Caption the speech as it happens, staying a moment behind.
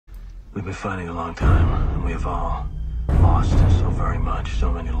We've been fighting a long time, and we have all lost so very much, so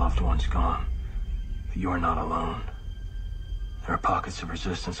many loved ones gone. But you are not alone. There are pockets of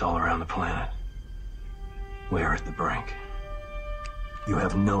resistance all around the planet. We are at the brink. You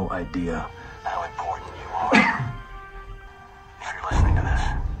have no idea how important you are. If you're listening to this,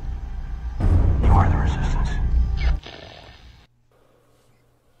 you are the resistance.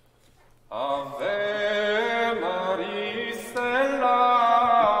 Ave Maria Stella,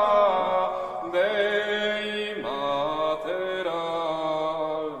 Dei Mater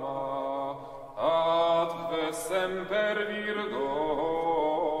Alma, ad semper Virgo,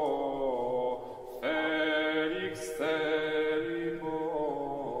 Felix te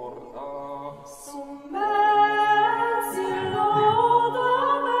porta. Sum mensi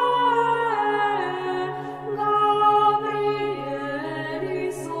lodame, Gabrieli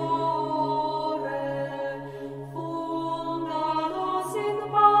sore, fundados in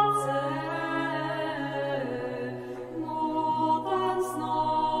pace, notans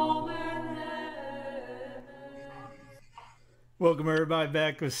nomen. Welcome everybody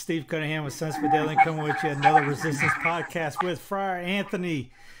back with Steve Cunningham with Sense Daily, coming with you another Resistance podcast with Friar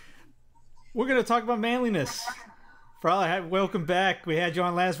Anthony. We're going to talk about manliness. Friar, welcome back. We had you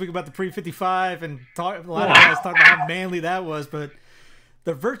on last week about the pre-55 and a lot of guys talked about how manly that was, but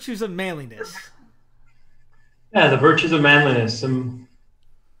the virtues of manliness. Yeah, the virtues of manliness.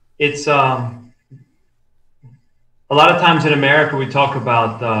 It's a lot of times in America we talk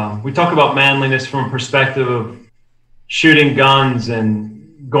about manliness from a perspective of shooting guns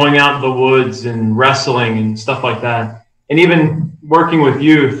and going out in the woods and wrestling and stuff like that. And even working with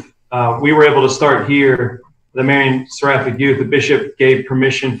youth, we were able to start here, the Marian Seraphic Youth. The bishop gave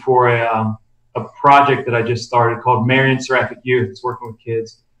permission for a project that I just started called Marian Seraphic Youth. It's working with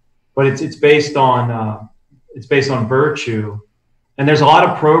kids, but it's based on virtue. And there's a lot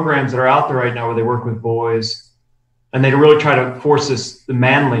of programs that are out there right now where they work with boys, and they really try to force the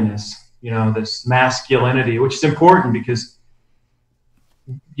manliness, this masculinity, which is important because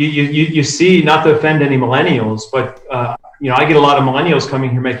you see, not to offend any millennials, but I get a lot of millennials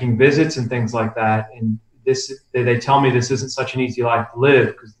coming here making visits and things like that, and they tell me this isn't such an easy life to live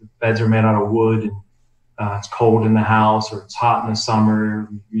because the beds are made out of wood and it's cold in the house, or it's hot in the summer,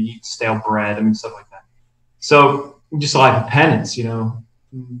 you eat stale bread, stuff like that. So just a life of penance,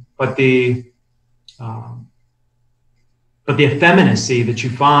 but the effeminacy that you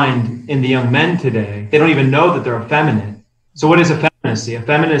find in the young men today, they don't even know that they're effeminate. So what is effeminacy?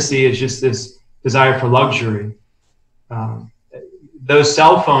 Effeminacy is just this desire for luxury. Those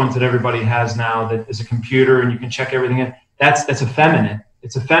cell phones that everybody has now, that is a computer and you can check everything in, that's effeminate.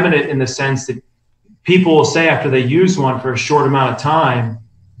 It's effeminate in the sense that people will say after they use one for a short amount of time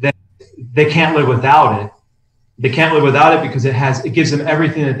that they can't live without it. They can't live without it because it gives them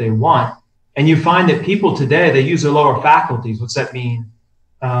everything that they want. And you find that people today, they use their lower faculties. What's that mean?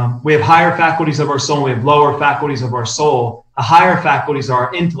 We have higher faculties of our soul, and we have lower faculties of our soul. The higher faculties are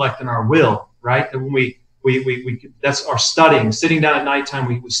our intellect and our will, right? And when we that's our studying. Sitting down at nighttime,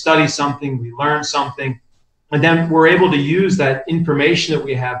 we study something, we learn something, and then we're able to use that information that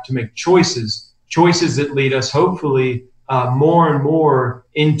we have to make choices that lead us, hopefully, more and more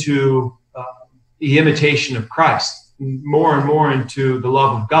into the imitation of Christ, more and more into the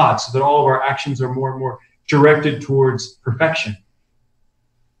love of God, so that all of our actions are more and more directed towards perfection.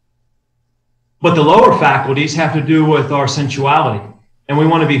 But the lower faculties have to do with our sensuality, and we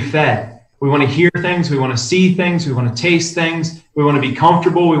want to be fed. We want to hear things, we want to see things, we want to taste things, we want to be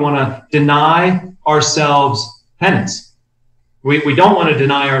comfortable, we want to deny ourselves penance. We don't want to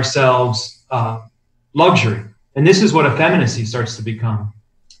deny ourselves luxury. And this is what effeminacy starts to become.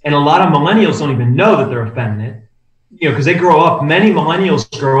 And a lot of millennials don't even know that they're effeminate, because they grow up, many millennials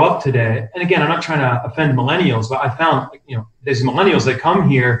grow up today. And again, I'm not trying to offend millennials, but I found, there's millennials that come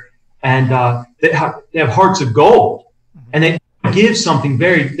here and they have hearts of gold, and they give something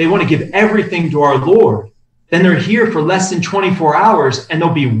they want to give everything to our Lord. Then they're here for less than 24 hours and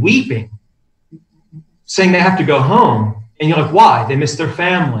they'll be weeping, saying they have to go home. And you're like, why? They miss their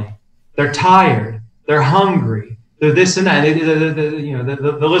family. They're tired. They're hungry. They're this and that.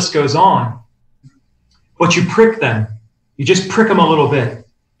 The list goes on. But you prick them. You just prick them a little bit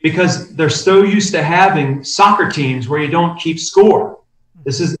because they're so used to having soccer teams where you don't keep score.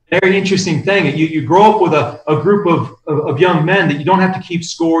 This is a very interesting thing. You grow up with a group of young men that you don't have to keep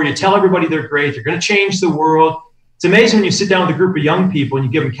score. You tell everybody they're great. They're going to change the world. It's amazing when you sit down with a group of young people and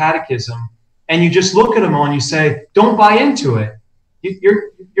you give them catechism and you just look at them all and you say, don't buy into it.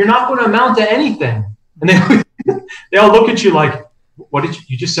 You're not going to amount to anything. And they all look at you like, what did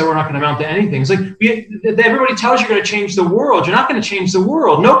you just said we're not going to amount to anything. It's like everybody tells you you're going to change the world. You're not going to change the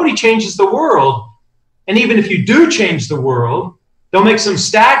world. Nobody changes the world. And even if you do change the world, they'll make some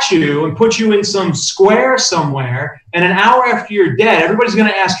statue and put you in some square somewhere. And an hour after you're dead, everybody's going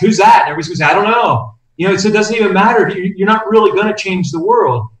to ask, who's that? And everybody's going to say, I don't know. You know, so it doesn't even matter. You're not really going to change the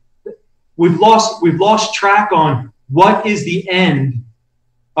world. We've lost track on what is the end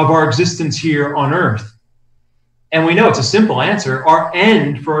of our existence here on earth. And we know it's a simple answer. Our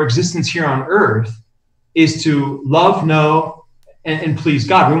end for our existence here on earth is to love, know, and please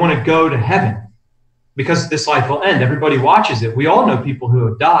God. We want to go to heaven because this life will end. Everybody watches it. We all know people who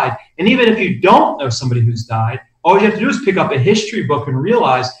have died. And even if you don't know somebody who's died, all you have to do is pick up a history book and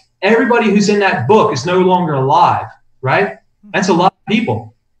realize everybody who's in that book is no longer alive, right? That's a lot of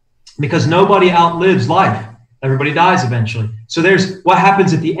people because nobody outlives life. Everybody dies eventually. So there's what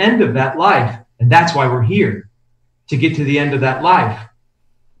happens at the end of that life. And that's why we're here, to get to the end of that life.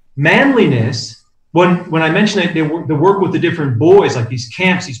 Manliness, when I mentioned it, the work with the different boys, like these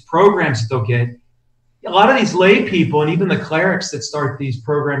camps, these programs that they'll get, a lot of these lay people and even the clerics that start these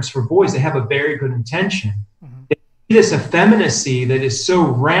programs for boys, they have a very good intention. They see this effeminacy that is so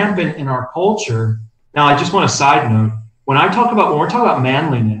rampant in our culture. Now, I just want a side note. When we're talking about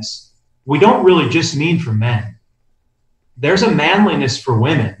manliness, we don't really just mean for men. There's a manliness for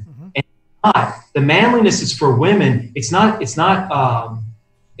women. The manliness is for women. It's not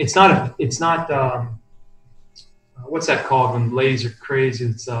what's that called when ladies are crazy?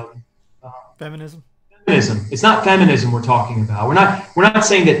 It's Feminism. Feminism. It's not feminism we're talking about. We're not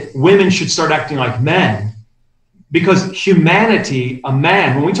saying that women should start acting like men, because humanity, a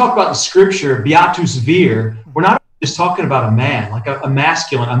man, when we talk about the scripture, beatus vir, we're not just talking about a man, like a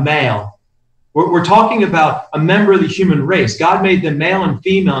masculine, a male. We're talking about a member of the human race. God made them male and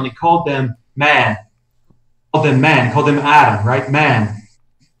female, and he called them man. Called them Adam, right? Man.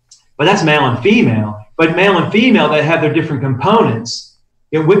 But that's male and female. But male and female, they have their different components.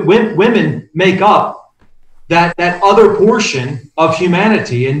 You know, women make up that other portion of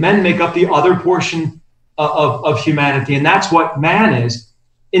humanity, and men make up the other portion of humanity. And that's what man is.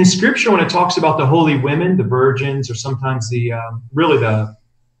 In Scripture, when it talks about the holy women, the virgins, or sometimes the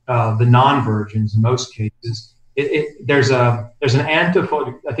non-virgins in most cases, there's an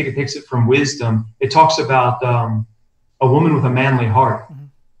antiphon. I think it takes it from Wisdom. It talks about a woman with a manly heart,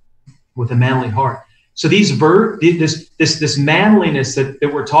 with a manly heart. So this manliness that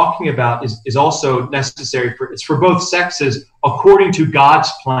we're talking about is also necessary for both sexes according to God's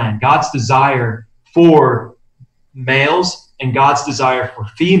plan, God's desire for males and God's desire for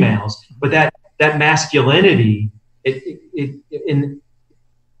females. But that masculinity, it's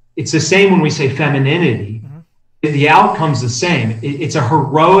the same when we say femininity. The outcome's the same. It's a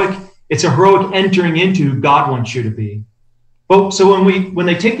heroic entering into who God wants you to be. But so when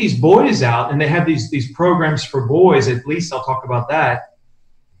they take these boys out and they have these programs for boys, at least I'll talk about that.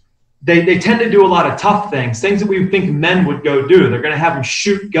 They tend to do a lot of tough things that we think men would go do. They're going to have them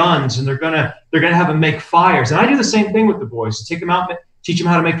shoot guns, and they're going to have them make fires. And I do the same thing with the boys. You take them out, teach them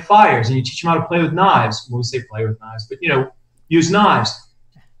how to make fires, and you teach them how to play with knives. Well, we say play with knives, but use knives,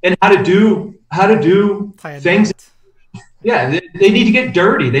 and how to do things. Yeah, they need to get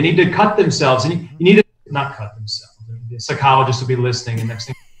dirty. They need to cut themselves, and you need to not cut themselves. The psychologist will be listening, and next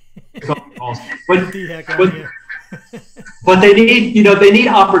thing, but they need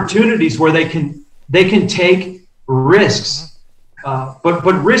opportunities where they can take risks,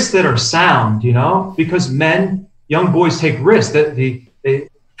 but risks that are sound, because young boys take risks.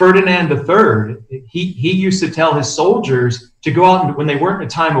 Ferdinand III, he used to tell his soldiers to go out, and when they weren't in a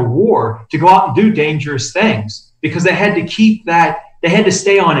time of war, to go out and do dangerous things, because they had to keep that. They had to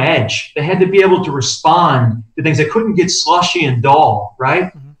stay on edge. They had to be able to respond to things. They couldn't get slushy and dull, right?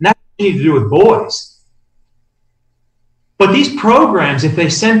 Mm-hmm. And that's what you need to do with boys. But these programs, if they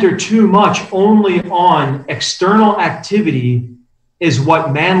center too much only on external activity is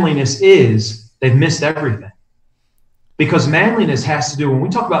what manliness is, they've missed everything. Because manliness has to do, when we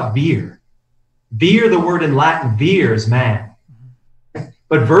talk about vir, the word in Latin, vir, is man.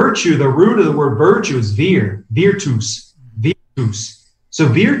 But virtue, the root of the word virtue is vir, virtus. So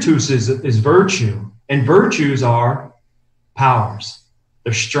virtus is virtue, and virtues are powers,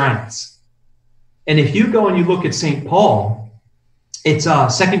 they're strengths. And if you go and you look at St. Paul, it's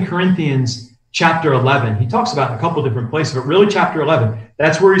 2 Corinthians chapter 11. He talks about it in a couple different places, but really chapter 11,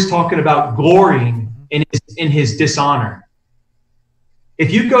 that's where he's talking about glorying in his dishonor.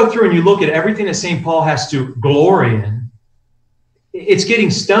 If you go through and you look at everything that St. Paul has to glory in, it's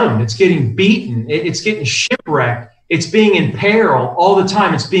getting stoned, it's getting beaten, it's getting shipwrecked. It's being in peril all the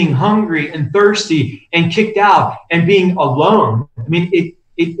time. It's being hungry and thirsty and kicked out and being alone. I mean,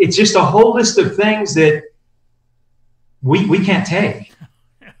 it's just a whole list of things that we can't take.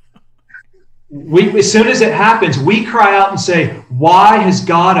 As soon as it happens, we cry out and say, why has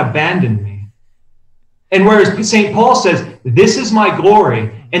God abandoned me? And whereas St. Paul says, this is my glory.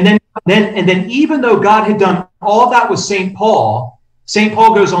 And then even though God had done all that with St. Paul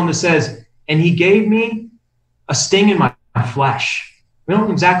goes on to says, and he gave me a sting in my flesh. We don't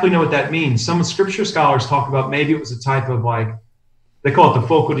exactly know what that means. Some scripture scholars talk about maybe it was a type of they call it the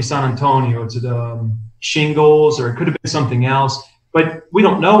Foco di San Antonio. It's shingles, or it could have been something else. But we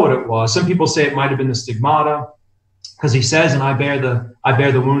don't know what it was. Some people say it might have been the stigmata, because he says, and I bear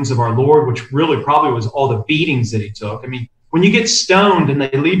the wounds of our Lord, which really probably was all the beatings that he took. I mean, when you get stoned and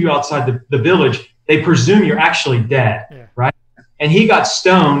they leave you outside the village, they presume you're actually dead, right? And he got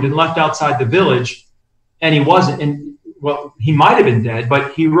stoned and left outside the village, and he wasn't. And well, he might have been dead,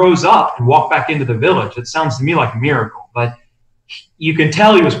 but he rose up and walked back into the village. It sounds to me like a miracle, but you can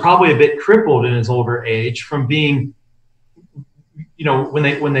tell he was probably a bit crippled in his older age from being, when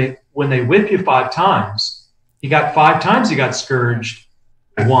they whip you 5 times, he got scourged.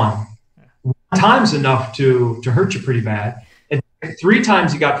 One time's enough to hurt you pretty bad. And 3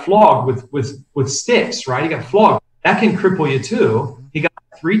 times he got flogged with sticks, right? He got flogged. That can cripple you too. He got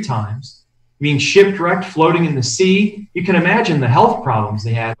 3 times. Being shipwrecked, floating in the sea. You can imagine the health problems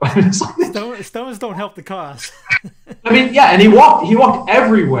they had. Stones don't help the cause. I mean, yeah, and he walked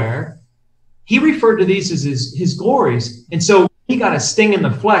everywhere. He referred to these as his glories. And so he got a sting in the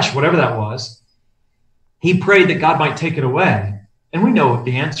flesh, whatever that was. He prayed that God might take it away. And we know what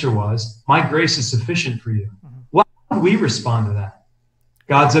the answer was. My grace is sufficient for you. Why would we respond to that?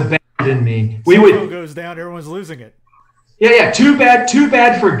 God's abandoned me. Goes down, everyone's losing it. Yeah. Too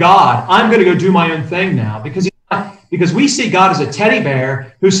bad for God. I'm going to go do my own thing now, because we see God as a teddy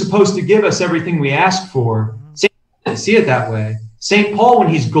bear who's supposed to give us everything we ask for. St. Paul didn't see it that way. St. Paul, when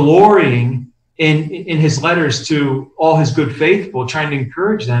he's glorying in his letters to all his good faithful, trying to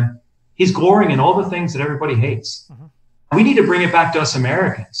encourage them, he's glorying in all the things that everybody hates. We need to bring it back to us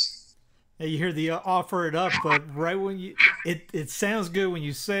Americans. Yeah, you hear the offer it up, but right when it sounds good when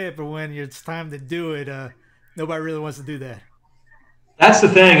you say it, but when it's time to do it, nobody really wants to do that. That's the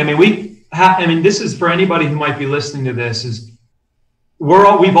thing. I mean, this is for anybody who might be listening to this.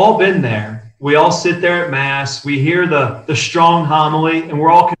 We've all been there. We all sit there at Mass. We hear the strong homily, and we're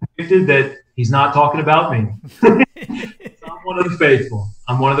all convicted that he's not talking about me. I'm one of the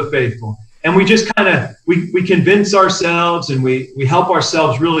faithful. And we just kind of we convince ourselves, and we help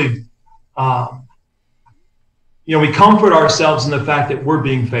ourselves really. We comfort ourselves in the fact that we're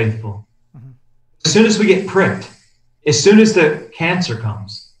being faithful. As soon as we get pricked, as soon as the cancer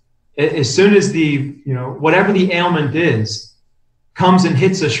comes, as soon as whatever the ailment is, comes and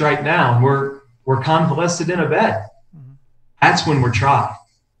hits us right now, and we're convalescent in a bed, that's when we're tried.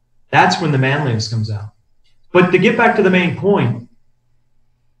 That's when the manliness comes out. But to get back to the main point,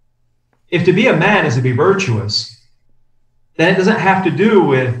 if to be a man is to be virtuous, then it doesn't have to do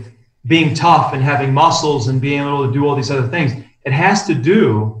with being tough and having muscles and being able to do all these other things. It has to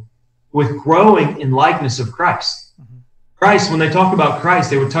do with growing in likeness of Christ. Christ, when they talk about Christ,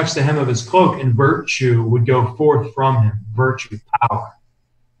 they would touch the hem of his cloak and virtue would go forth from him. Virtue, power.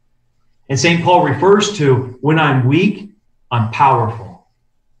 And St. Paul refers to, when I'm weak, I'm powerful.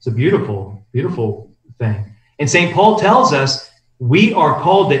 It's a beautiful, beautiful thing. And St. Paul tells us we are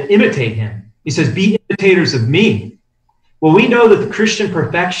called to imitate him. He says, be imitators of me. Well, we know that the Christian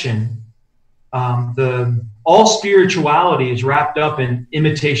perfection, all spirituality is wrapped up in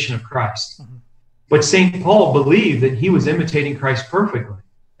imitation of Christ. But St. Paul believed that he was imitating Christ perfectly.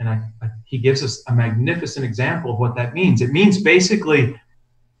 And he gives us a magnificent example of what that means. It means basically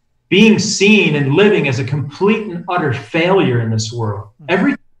being seen and living as a complete and utter failure in this world.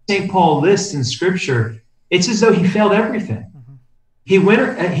 Everything St. Paul lists in Scripture, it's as though he failed everything. He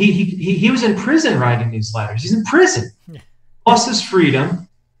was in prison writing these letters. He's in prison. Lost his freedom.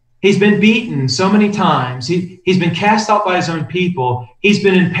 He's been beaten so many times. He's been cast out by his own people. He's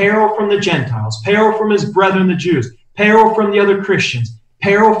been in peril from the Gentiles, peril from his brethren, the Jews, peril from the other Christians,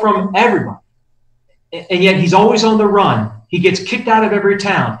 peril from everyone. And yet he's always on the run. He gets kicked out of every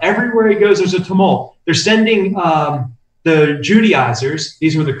town. Everywhere he goes, there's a tumult. They're sending the Judaizers.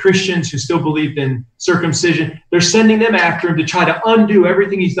 These were the Christians who still believed in circumcision. They're sending them after him to try to undo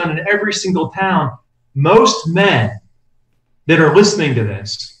everything he's done in every single town. Most men that are listening to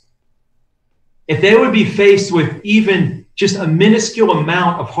this, if they would be faced with even just a minuscule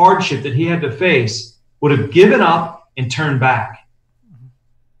amount of hardship that he had to face, would have given up and turned back.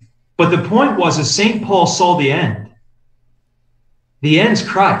 But the point was, as St. Paul saw the end, The end's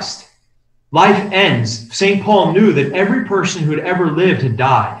Christ. Life ends. St. Paul knew that every person who had ever lived had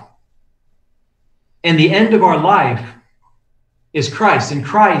died. And the end of our life is Christ, and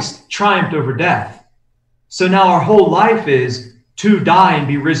Christ triumphed over death. So now our whole life is to die and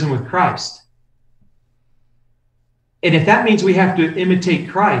be risen with Christ. And if that means we have to imitate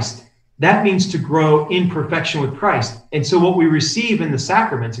Christ, that means to grow in perfection with Christ. And so what we receive in the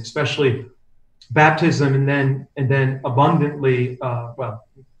sacraments, especially baptism and then abundantly,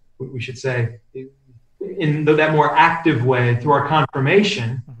 we should say, in that more active way through our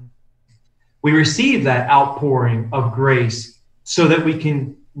confirmation, we receive that outpouring of grace so that we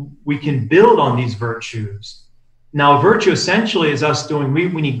can build on these virtues. Now, a virtue essentially is us doing, we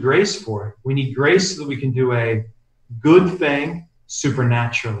need grace for it. We need grace so that we can do a good thing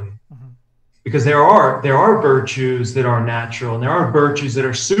supernaturally. Because there are virtues that are natural, and there are virtues that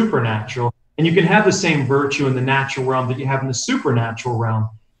are supernatural. And you can have the same virtue in the natural realm that you have in the supernatural realm.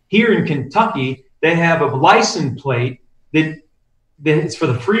 Here in Kentucky, they have a license plate that it's for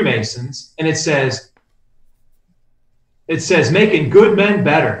the Freemasons, and it says making good men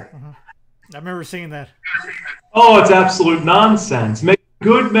better. I remember seeing that. Oh, it's absolute nonsense. Make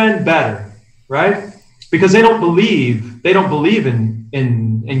good men better, right? Because they don't believe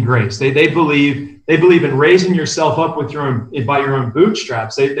in grace. They believe in raising yourself up with by your own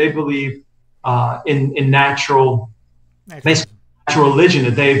bootstraps. They believe in natural religion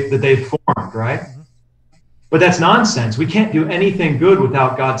that they've formed, right? But that's nonsense. We can't do anything good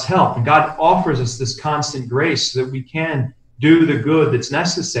without God's help. And God offers us this constant grace so that we can do the good that's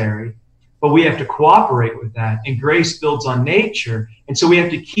necessary. But we have to cooperate with that. And grace builds on nature. And so we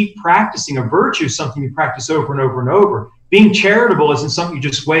have to keep practicing a virtue, something you practice over and over and over. Being charitable isn't something you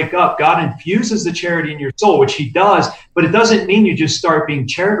just wake up. God infuses the charity in your soul, which he does, but it doesn't mean you just start being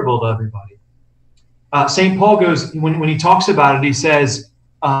charitable to everybody. St. Paul goes, when he talks about it, he says,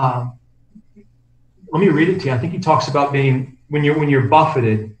 let me read it to you. I think he talks about being, when you're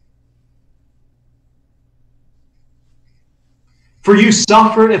buffeted. For you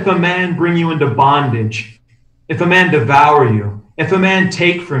suffer if a man bring you into bondage, if a man devour you, if a man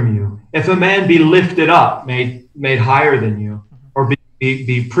take from you, if a man be lifted up, made higher than you, or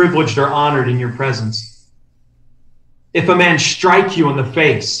be privileged or honored in your presence. If a man strike you in the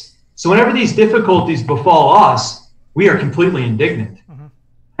face. So whenever these difficulties befall us, we are completely indignant.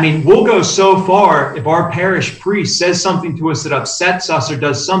 I mean, we'll go so far if our parish priest says something to us that upsets us or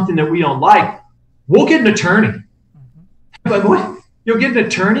does something that we don't like, we'll get an attorney. But what? You'll get an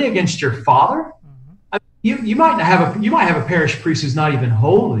attorney against your father? I mean, you might have a parish priest who's not even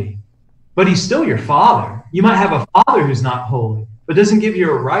holy, but he's still your father. You might have a father who's not holy, but doesn't give you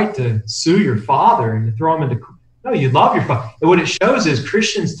a right to sue your father and to throw him into. No, you love your father. And what it shows is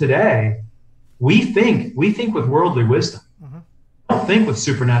Christians today, we think with worldly wisdom. We don't think with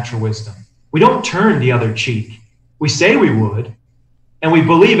supernatural wisdom. We don't turn the other cheek. We say we would, and we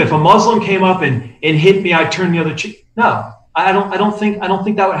believe if a Muslim came up and hit me, I'd turn the other cheek. No, I don't think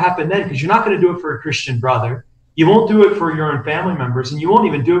that would happen then, because you're not going to do it for a Christian brother. You won't do it for your own family members, and you won't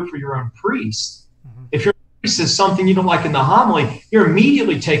even do it for your own priest. If your priest says something you don't like in the homily, you're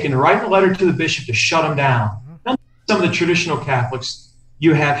immediately taken to write a letter to the bishop to shut him down. Now, some of the traditional Catholics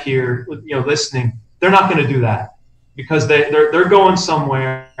you have here, listening, they're not going to do that, because they're going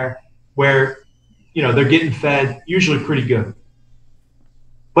somewhere where they're getting fed usually pretty good.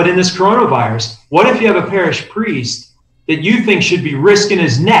 But in this coronavirus, what if you have a parish priest that you think should be risking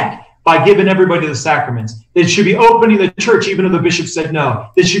his neck by giving everybody the sacraments, that should be opening the church even though the bishop said no,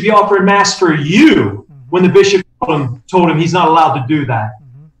 that should be offering mass for you when the bishop told him he's not allowed to do that?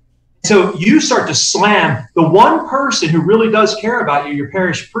 So you start to slam the one person who really does care about you, your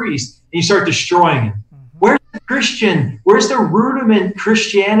parish priest, and you start destroying him. Where's the Christian? Where's the rudiment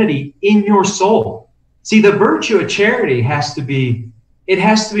Christianity in your soul? See, the virtue of charity has to be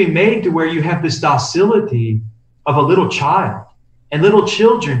made to where you have this docility of a little child. And little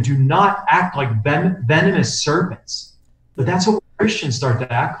children do not act like venomous serpents. But that's what Christians start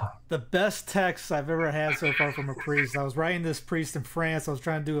to act like. The best text I've ever had so far from a priest. I was writing this priest in France. I was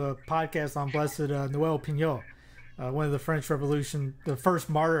trying to do a podcast on Blessed Noel Pignot, one of the French Revolution, the first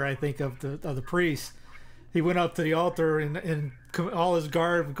martyr, I think, of the priests. He went up to the altar in all his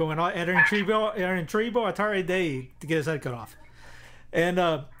garb, going, "Er in tribo atare Dei," to get his head cut off.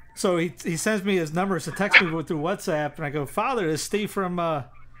 And so he sends me his numbers to text me through WhatsApp, and I go, "Father, this is Steve from the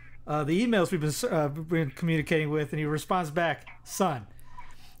emails we've been communicating with," and he responds back, "Son."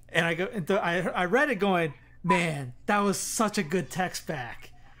 And I go, I read it going, "Man, that was such a good text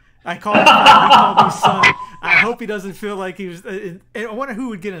back." I called him, he called me son. I hope he doesn't feel like he was. I wonder who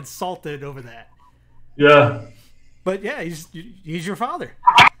would get insulted over that. Yeah. But yeah, he's your father.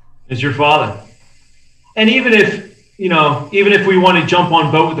 Is your father. And even if we want to jump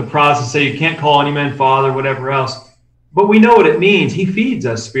on boat with the process, say you can't call any man father, whatever else, but we know what it means. He feeds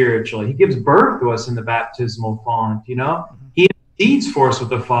us spiritually. He gives birth to us in the baptismal font, He intercedes for us with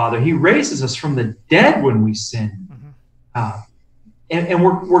the Father. He raises us from the dead when we sin. And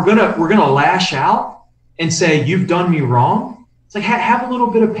we're gonna lash out and say, you've done me wrong. It's like, have a little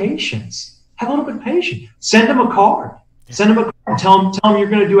bit of patience. Have a little bit of patience. Send him a card. Send him a card. Tell him you're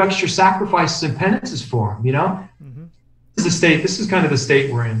going to do extra sacrifices and penances for him. This is kind of the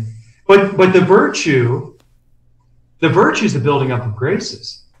state we're in. But the virtue is the building up of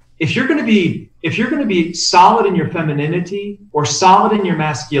graces. If you're going to be solid in your femininity or solid in your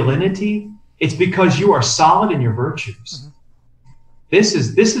masculinity, it's because you are solid in your virtues. This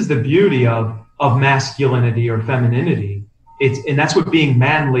is the beauty of masculinity or femininity. And that's what being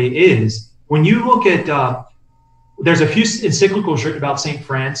manly is. When you look at, there's a few encyclicals written about St.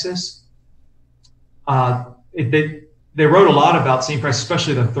 Francis. They wrote a lot about St. Francis,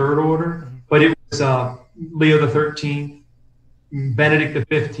 especially the Third Order, but it was Leo the 13th, Benedict the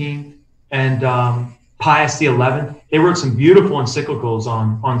 15th, and Pius the 11th. They wrote some beautiful encyclicals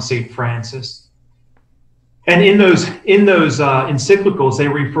on St. Francis. And in those encyclicals, they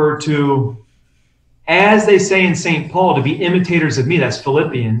refer to, as they say in St. Paul, to be imitators of me. That's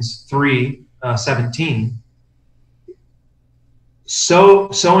Philippians 3:17. So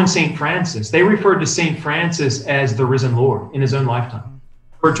in St. Francis, they referred to St. Francis as the risen Lord in his own lifetime.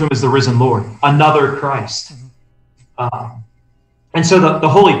 Referred to him as the risen Lord, another Christ. And so the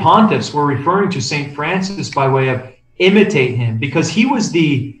Holy Pontiffs were referring to St. Francis by way of imitate him, because he was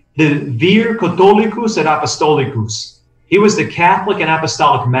the vir catholicus et apostolicus. He was the Catholic and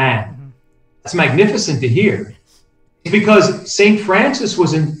apostolic man. That's magnificent to hear. Because St. Francis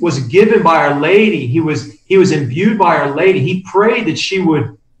was given by Our Lady. He was imbued by Our Lady. He prayed that she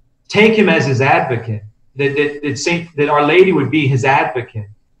would take him as his advocate, that Our Lady would be his advocate.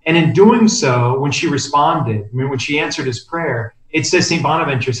 And in doing so, when she responded, when she answered his prayer, it says, St.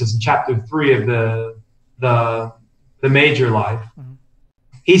 Bonaventure says in chapter 3 of the Major Life,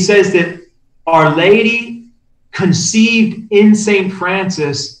 he says that Our Lady conceived in St.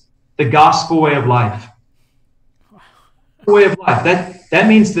 Francis the gospel way of life. Way of life. That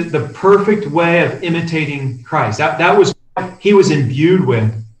means that the perfect way of imitating Christ. That was what he was imbued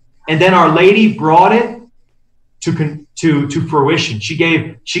with. And then Our Lady brought it to fruition. She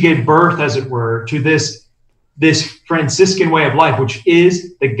gave birth, as it were, to this Franciscan way of life, which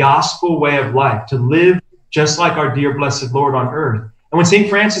is the gospel way of life, to live just like our dear blessed Lord on earth. And when St.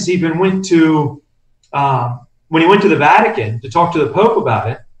 Francis even went to the Vatican to talk to the Pope about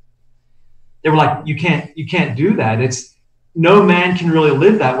it, they were like, you can't do that. No man can really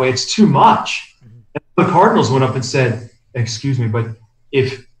live that way. It's too much. And the cardinals went up and said, excuse me, but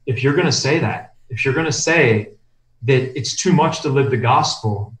if you're going to say that, if you're going to say that it's too much to live the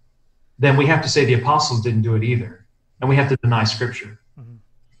gospel, then we have to say the apostles didn't do it either. And we have to deny scripture.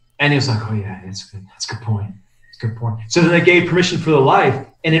 And he was like, oh yeah, that's good. That's a good point. That's a good point. So then they gave permission for the life,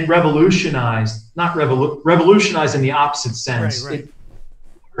 and it revolutionized in the opposite sense. Right.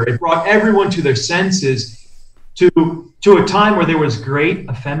 It brought everyone to their senses, to a time where there was great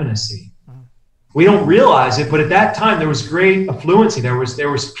effeminacy. We don't realize it, but at that time there was great affluency. There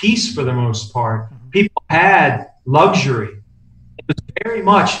was peace for the most part. People had luxury. It was very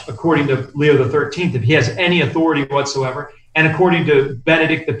much, according to Leo the 13th, if he has any authority whatsoever, and according to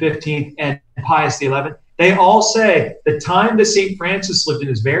Benedict the 15th and Pius the 11th, they all say the time that St. Francis lived in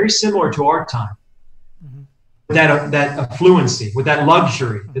is very similar to our time. That affluency, with that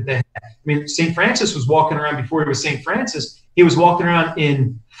luxury that they had. I mean, St. Francis was walking around before he was St. Francis. He was walking around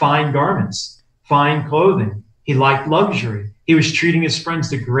in fine garments, fine clothing. He liked luxury. He was treating his friends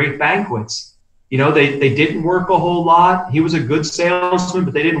to great banquets. They didn't work a whole lot. He was a good salesman,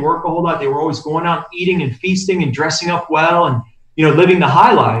 but they didn't work a whole lot. They were always going out eating and feasting and dressing up well and, living the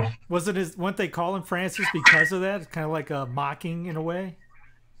high life. Weren't they calling Francis because of that? It's kind of like a mocking in a way.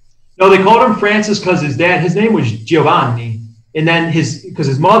 No, they called him Francis because his name was Giovanni. And then his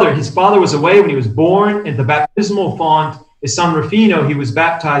father was away when he was born. And the baptismal font is San Rufino. He was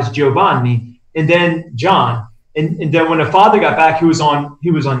baptized Giovanni and then John. And then when the father got back, he was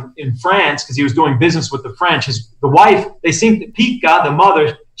in France because he was doing business with the French. The wife, they think that Pica, the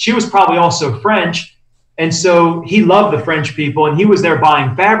mother, she was probably also French. And so he loved the French people, and he was there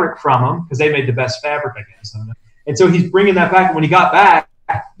buying fabric from them because they made the best fabric, I guess. And so he's bringing that back. And when he got back,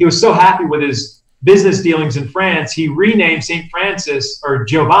 he was so happy with his business dealings in France, he renamed St. Francis, or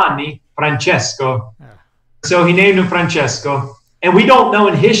Giovanni, Francesco. Yeah. So he named him Francesco. And we don't know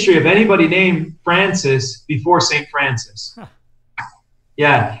in history of anybody named Francis before St. Francis. Huh.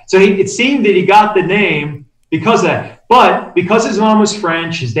 Yeah. So it seemed that he got the name because of that. But because his mom was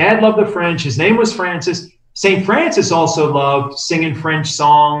French, his dad loved the French, his name was Francis. St. Francis also loved singing French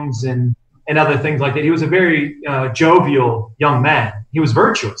songs and other things like that. He was a very jovial young man. He was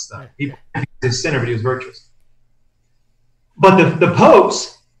virtuous, though. He was a sinner, but he was virtuous. But the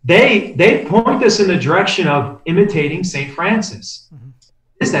popes, they point us in the direction of imitating St. Francis. Mm-hmm.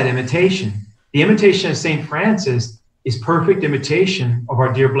 What is that imitation? The imitation of St. Francis is perfect imitation of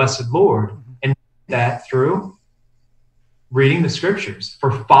our dear blessed Lord. Mm-hmm. And that through reading the scriptures,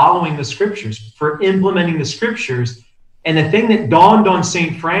 for following the scriptures, for implementing the scriptures. And the thing that dawned on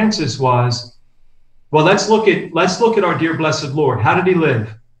St. Francis was, well, let's look at our dear blessed Lord. How did he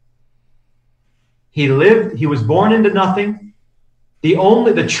live? He was born into nothing. The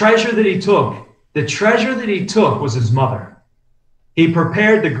treasure that he took was his mother. He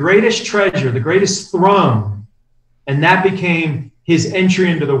prepared the greatest treasure, the greatest throne, and that became his entry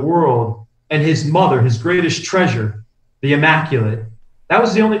into the world. And his mother, his greatest treasure, the Immaculate, that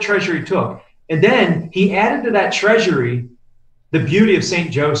was the only treasure he took. And then he added to that treasury the beauty of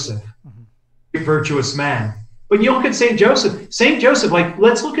St. Joseph, a virtuous man. But you look at St. Joseph, like,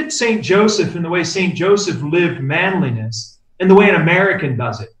 let's look at St. Joseph and the way St. Joseph lived manliness and the way an American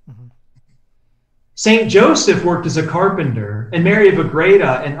does it. Mm-hmm. St. Joseph worked as a carpenter, and Mary of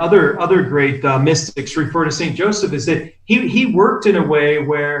Agreda and other great mystics refer to St. Joseph as that he worked in a way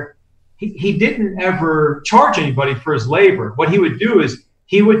where he didn't ever charge anybody for his labor. What he would do is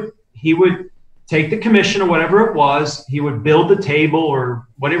he would take the commission or whatever it was, he would build the table or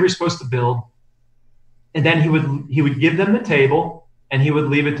whatever he's supposed to build, and then he would give them the table and he would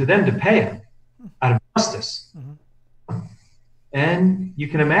leave it to them to pay him out of justice. Mm-hmm. And you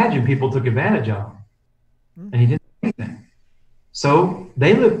can imagine people took advantage of him, and he didn't do anything. So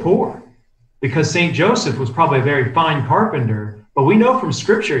they lived poor because St. Joseph was probably a very fine carpenter, but we know from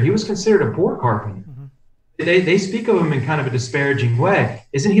Scripture he was considered a poor carpenter. Mm-hmm. They speak of him in kind of a disparaging way.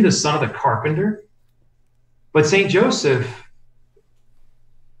 Isn't he the son of the carpenter? But St. Joseph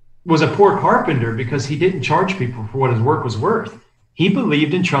was a poor carpenter because he didn't charge people for what his work was worth. He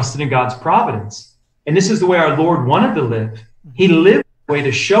believed and trusted in God's providence. And this is the way our Lord wanted to live. He lived a way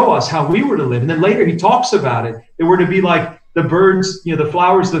to show us how we were to live. And then later he talks about it, that we're to be like the birds, the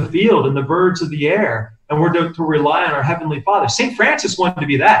flowers of the field and the birds of the air. And we're to rely on our Heavenly Father. St. Francis wanted to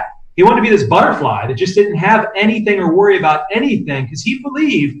be that. He wanted to be this butterfly that just didn't have anything or worry about anything because he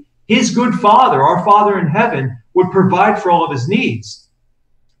believed his good Father, our Father in heaven, would provide for all of his needs.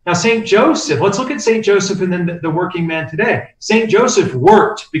 Now, St. Joseph, let's look at St. Joseph and then the working man today. St. Joseph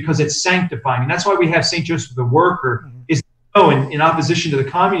worked because it's sanctifying. And that's why we have St. Joseph the worker, in opposition to the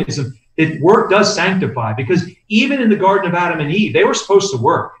communism, that work does sanctify. Because even in the Garden of Adam and Eve, they were supposed to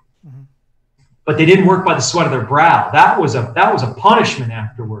work. But they didn't work by the sweat of their brow. That was a punishment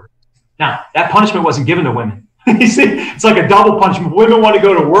afterward. Now, that punishment wasn't given to women. You see, it's like a double punishment. Women want to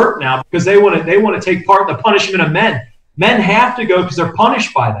go to work now because they want to take part in the punishment of men. Men have to go because they're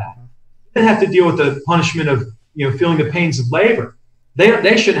punished by that. They have to deal with the punishment of feeling the pains of labor.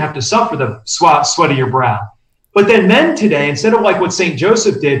 They shouldn't have to suffer the sweat of your brow. But then men today, instead of like what St.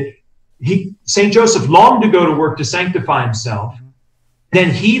 Joseph did, St. Joseph longed to go to work to sanctify himself. Then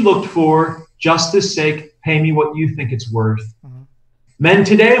he looked for justice sake, pay me what you think it's worth. Men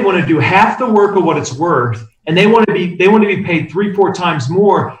today want to do half the work of what it's worth, and they want to be paid 3-4 times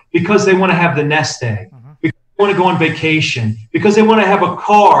more because they want to have the nest egg, because they want to go on vacation, because they want to have a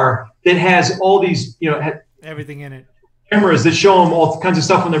car that has all these, everything in it, cameras that show them all kinds of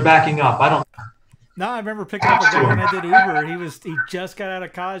stuff when they're backing up. No, I remember picking up a guy when I did Uber. He just got out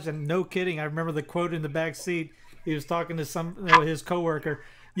of college, and no kidding, I remember the quote in the back seat. He was talking to his coworker.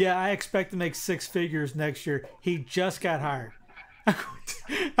 Yeah, I expect to make 6 figures next year. He just got hired.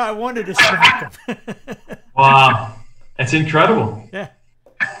 I wanted to smack him. Wow, that's incredible. Yeah,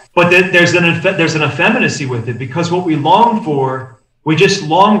 but there's an effeminacy with it because what we long for, we just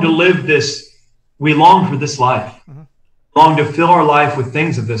long to live this. We long for this life. Mm-hmm. Long to fill our life with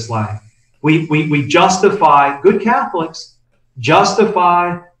things of this life. We justify, good Catholics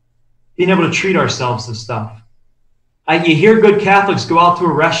justify being able to treat ourselves to stuff. You hear good Catholics go out to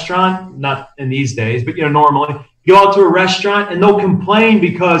a restaurant, not in these days, but normally. Go out to a restaurant and they'll complain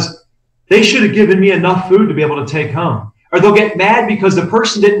because they should have given me enough food to be able to take home. Or they'll get mad because the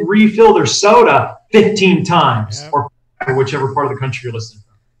person didn't refill their soda 15 times, or whichever part of the country you're listening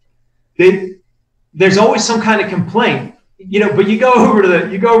from. There's always some kind of complaint, but you go over to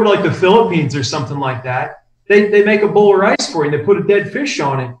like the Philippines or something like that, they make a bowl of rice for you and they put a dead fish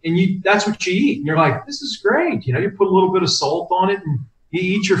on it, and that's what you eat. And you're like, this is great. You know, you put a little bit of salt on it and you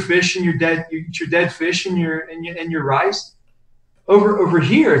eat your fish and you eat your dead fish and your rice. Over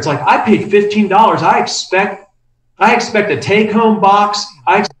here, it's like, I paid $15. I expect a take-home box.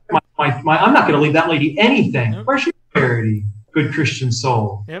 I expect I'm not going to leave that lady anything. Yep. Where's your charity, good Christian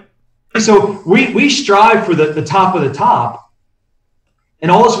soul? Yep. So we strive for the top of the top, and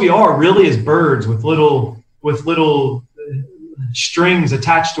all we are really is birds with little strings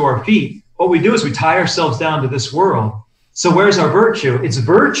attached to our feet. What we do is we tie ourselves down to this world. So where's our virtue? It's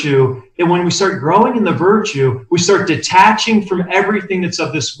virtue. And when we start growing in the virtue, we start detaching from everything that's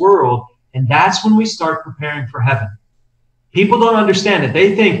of this world. And that's when we start preparing for heaven. People don't understand it.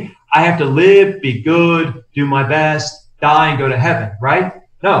 They think, I have to live, be good, do my best, die, and go to heaven, right?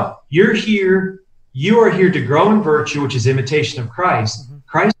 No, you're here. You are here to grow in virtue, which is imitation of Christ. Mm-hmm.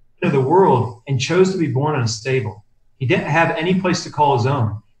 Christ came into the world and chose to be born in a stable. He didn't have any place to call his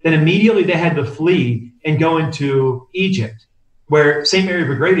own. Then immediately they had to flee and go into Egypt, where St. Mary of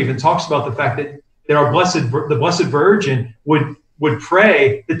Agreda even talks about the fact that the Blessed Virgin would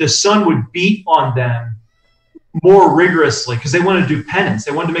pray that the sun would beat on them more rigorously because they wanted to do penance.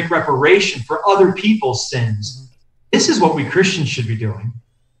 They wanted to make reparation for other people's sins. Mm-hmm. This is what we Christians should be doing,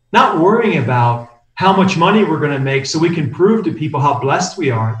 not worrying about how much money we're going to make so we can prove to people how blessed we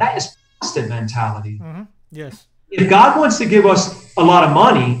are. That is Protestant mentality. Mm-hmm. Yes. If God wants to give us a lot of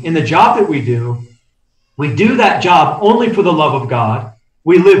money in the job that we do that job only for the love of God.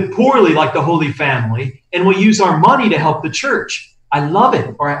 We live poorly like the Holy Family, and we use our money to help the church. I love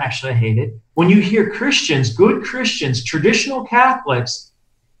it, or actually I hate it, when you hear Christians, good Christians, traditional Catholics,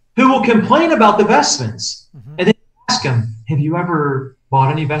 who will complain about the vestments. Mm-hmm. And then ask them, have you ever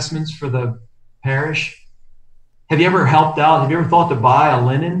bought any vestments for the parish? Have you ever helped out? Have you ever thought to buy a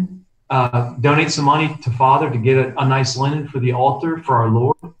linen? Donate some money to Father to get a nice linen for the altar for our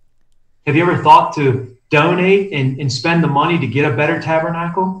Lord? Have you ever thought to donate and spend the money to get a better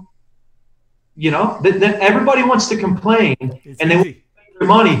tabernacle? You know, that everybody wants to complain and they want to spend their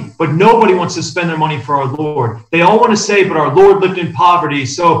money, but nobody wants to spend their money for our Lord. They all want to say, but our Lord lived in poverty,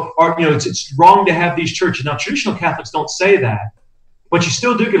 so it's wrong to have these churches. Now, traditional Catholics don't say that, but you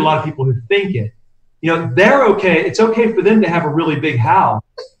still do get a lot of people who think it. You know, they're okay. It's okay for them to have a really big house,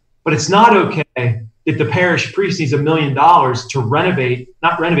 but it's not okay if the parish priest needs $1 million to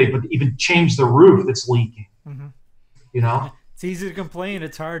not renovate, but even change the roof that's leaking. Mm-hmm. You know? It's easy to complain.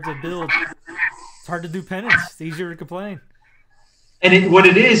 It's hard to build. It's hard to do penance. It's easier to complain. And what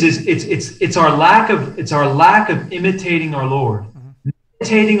it is it's our lack of imitating our Lord. Mm-hmm.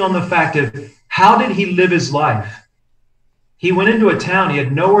 Meditating on the fact of how did he live his life? He went into a town, he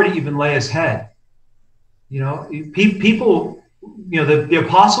had nowhere to even lay his head. You know, people, the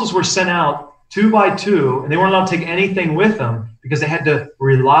apostles were sent out 2 by 2, and they weren't allowed to take anything with them because they had to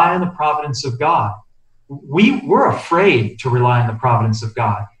rely on the providence of God. We're afraid to rely on the providence of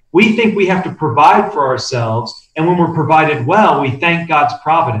God. We think we have to provide for ourselves, and when we're provided well, we thank God's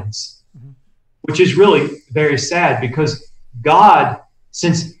providence, mm-hmm. which is really very sad because God,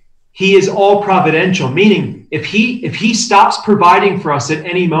 since he is all providential, meaning if he stops providing for us at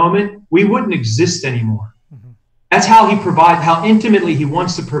any moment, we wouldn't exist anymore. Mm-hmm. That's how he provides, how intimately he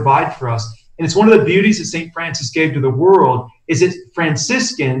wants to provide for us. And it's one of the beauties that St. Francis gave to the world is that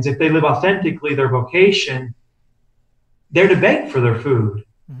Franciscans, if they live authentically their vocation, they're to beg for their food.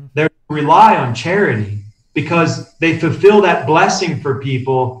 Mm-hmm. They're to rely on charity because they fulfill that blessing for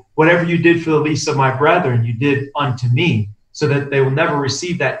people. Whatever you did for the least of my brethren, you did unto me, so that they will never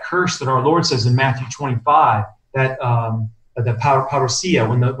receive that curse that our Lord says in Matthew 25, that the parousia,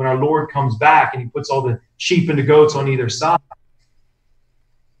 when our Lord comes back and he puts all the sheep and the goats on either side.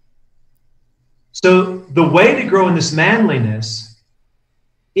 So the way to grow in this manliness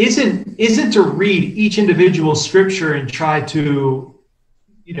isn't to read each individual scripture and try to,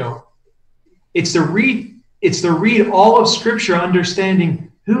 it's to read all of scripture,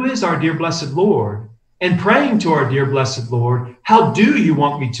 understanding who is our dear blessed Lord, and praying to our dear blessed Lord, how do you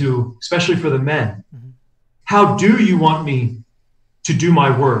want me to, especially for the men, mm-hmm. how do you want me to do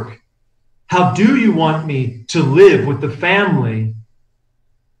my work? How do you want me to live with the family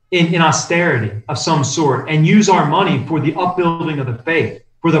in austerity of some sort and use our money for the upbuilding of the faith,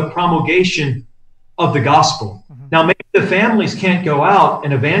 for the promulgation of the gospel? Mm-hmm. Now, maybe the families can't go out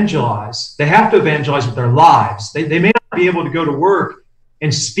and evangelize. They have to evangelize with their lives. They may not be able to go to work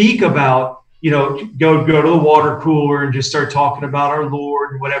and speak about, go to the water cooler and just start talking about our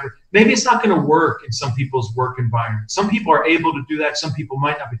Lord and whatever. Maybe it's not going to work in some people's work environment. Some people are able to do that. Some people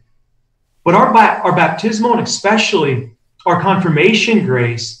might not be. But our baptismal and especially our confirmation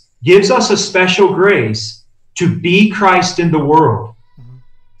grace gives us a special grace to be Christ in the world.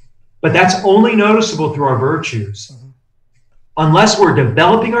 But that's only noticeable through our virtues. Unless we're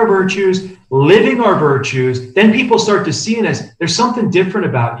developing our virtues, living our virtues, then people start to see in us, there's something different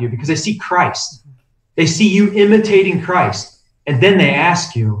about you because they see Christ. They see you imitating Christ. And then they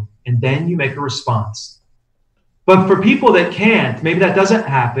ask you, and then you make a response. But for people that can't, maybe that doesn't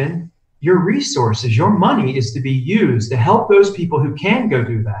happen, your resources, your money is to be used to help those people who can go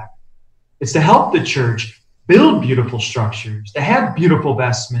do that. It's to help the church build beautiful structures, to have beautiful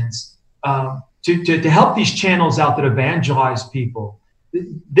vestments, to help these channels out that evangelize people.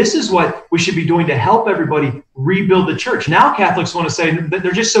 This is what we should be doing to help everybody rebuild the church. Now Catholics want to say that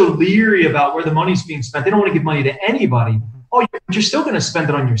they're just so leery about where the money's being spent. They don't want to give money to anybody. Oh, you're still going to spend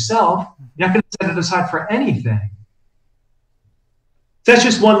it on yourself. You're not going to set it aside for anything. That's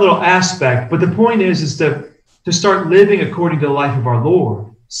just one little aspect. But the point is to start living according to the life of our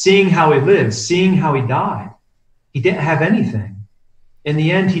Lord, seeing how he lived, seeing how he died. He didn't have anything. In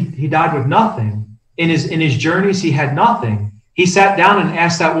the end, he died with nothing. In his journeys, he had nothing. He sat down and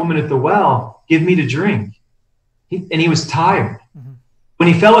asked that woman at the well, give me to drink. And he was tired.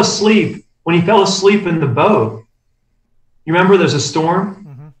 When he fell asleep in the boat, you remember there's a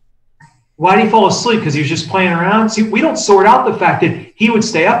storm? Why did he fall asleep? Because he was just playing around? See, we don't sort out the fact that he would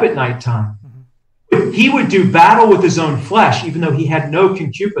stay up at nighttime. He would do battle with his own flesh, even though he had no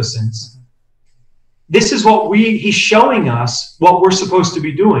concupiscence. This is what he's showing us what we're supposed to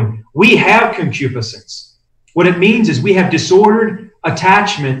be doing. We have concupiscence. What it means is we have disordered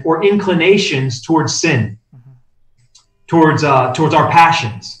attachment or inclinations towards sin, towards our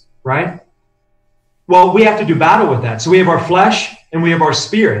passions, right? Well, we have to do battle with that. So we have our flesh and we have our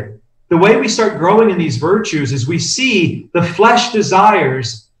spirit. The way we start growing in these virtues is we see the flesh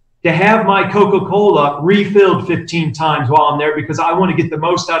desires to have my Coca-Cola refilled 15 times while I'm there because I want to get the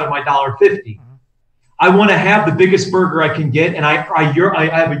most out of my $1.50. I want to have the biggest burger I can get, and I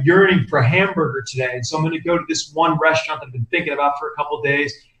have a yearning for a hamburger today. And so I'm going to go to this one restaurant that I've been thinking about for a couple of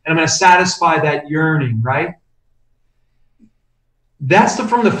days, and I'm going to satisfy that yearning, right? That's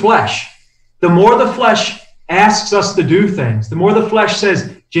from the flesh. The more the flesh asks us to do things, the more the flesh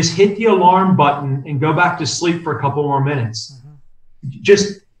says, just hit the alarm button and go back to sleep for a couple more minutes.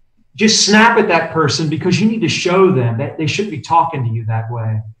 Just snap at that person because you need to show them that they shouldn't be talking to you that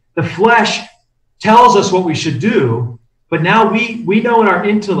way. The flesh tells us what we should do, but now we know in our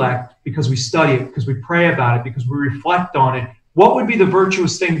intellect, because we study it, because we pray about it, because we reflect on it, what would be the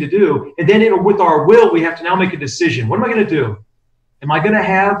virtuous thing to do? And then with our will, we have to now make a decision. What am I going to do? Am I going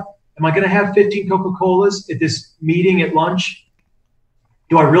to have 15 Coca-Colas at this meeting at lunch?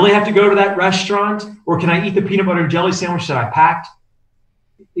 Do I really have to go to that restaurant? Or can I eat the peanut butter and jelly sandwich that I packed?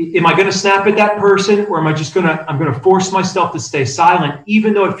 Am I going to snap at that person, or am I just going to force myself to stay silent,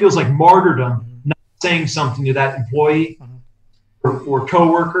 even though it feels like martyrdom, not saying something to that employee or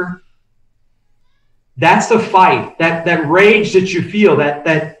coworker? That's the fight, that rage that you feel,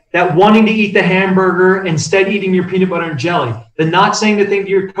 that wanting to eat the hamburger, instead eating your peanut butter and jelly, the not saying the thing to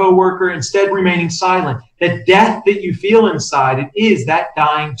your coworker, instead remaining silent, that death that you feel inside, it is that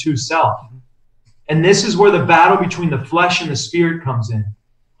dying to self. And this is where the battle between the flesh and the spirit comes in.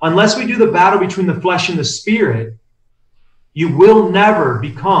 Unless we do the battle between the flesh and the spirit, you will never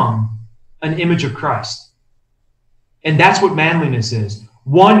become an image of Christ. And that's what manliness is.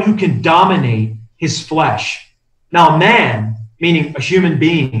 One who can dominate his flesh. Now, a man, meaning a human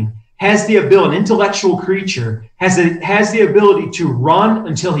being, has the ability, an intellectual creature, has the ability to run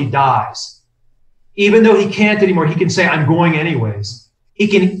until he dies. Even though he can't anymore, he can say, I'm going anyways. He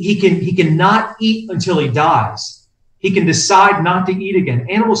can not eat until he dies. He can decide not to eat again.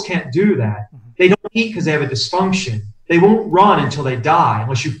 Animals can't do that. They don't eat because they have a dysfunction. They won't run until they die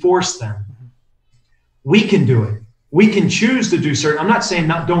unless you force them. We can do it. We can choose to do certain. I'm not saying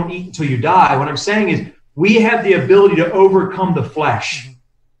don't eat until you die. What I'm saying is we have the ability to overcome the flesh.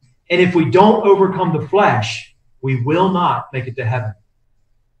 And if we don't overcome the flesh, we will not make it to heaven.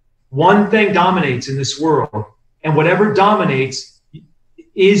 One thing dominates in this world, and whatever dominates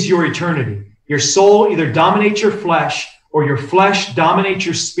is your eternity. Your soul either dominates your flesh or your flesh dominates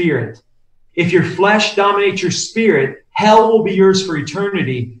your spirit. If your flesh dominates your spirit, hell will be yours for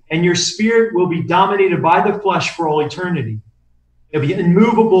eternity, and your spirit will be dominated by the flesh for all eternity. It'll be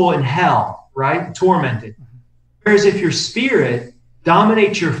immovable in hell, right? Tormented. Whereas if your spirit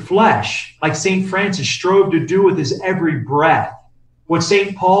dominates your flesh, like St. Francis strove to do with his every breath, what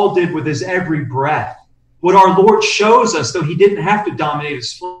St. Paul did with his every breath, what our Lord shows us, though he didn't have to dominate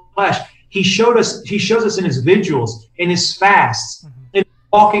his flesh, he shows us in his vigils, in his fasts, in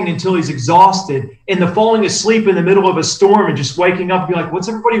walking until he's exhausted, in the falling asleep in the middle of a storm and just waking up and be like, what's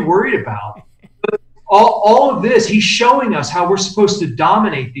everybody worried about? But all of this, he's showing us how we're supposed to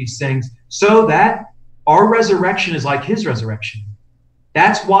dominate these things so that our resurrection is like his resurrection.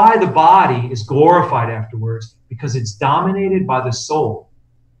 That's why the body is glorified afterwards, because it's dominated by the soul.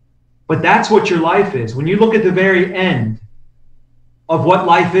 But that's what your life is. When you look at the very end of what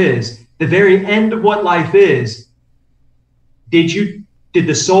life is, the very end of what life is, did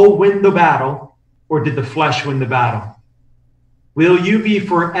the soul win the battle, or did the flesh win the battle? Will you be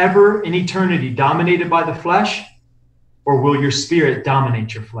forever in eternity dominated by the flesh, or will your spirit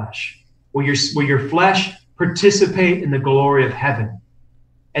dominate your flesh? Will your flesh participate in the glory of heaven?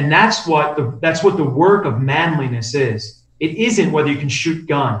 And that's what the work of manliness is. It isn't whether you can shoot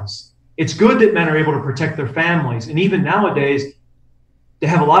guns. It's good that men are able to protect their families. And even nowadays, they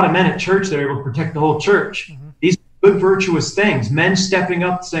have a lot of men at church that are able to protect the whole church. Mm-hmm. These are good, virtuous things. Men stepping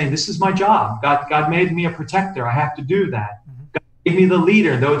up saying, this is my job. God made me a protector. I have to do that. Mm-hmm. God gave me the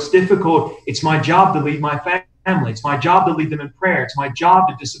leader. Though it's difficult, it's my job to lead my family. It's my job to lead them in prayer. It's my job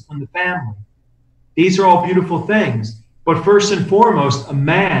to discipline the family. These are all beautiful things. But first and foremost, a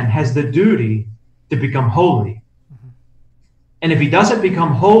man has the duty to become holy. Mm-hmm. And if he doesn't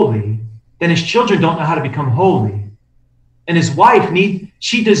become holy, then his children don't know how to become holy. And his wife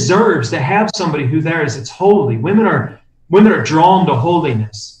she deserves to have somebody who there is that's holy. Women are drawn to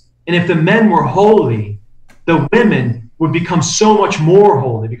holiness. And if the men were holy, the women would become so much more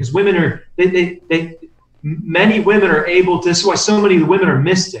holy, because women are many women are able to, this is why so many of the women are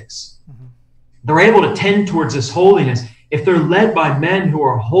mystics. Mm-hmm. They're able to tend towards this holiness. If they're led by men who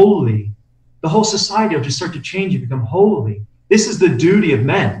are holy, the whole society will just start to change and become holy. This is the duty of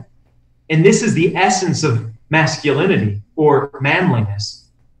men. And this is the essence of masculinity or manliness,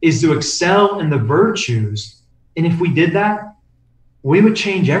 is to excel in the virtues. And if we did that, we would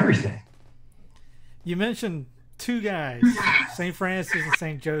change everything. You mentioned two guys, St. Francis and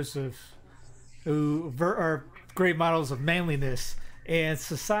St. Joseph, who are great models of manliness. And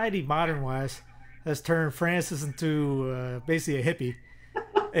society, modern-wise, has turned Francis into basically a hippie,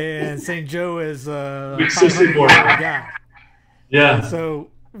 and St. Joe is a 500-year-old guy. Yeah.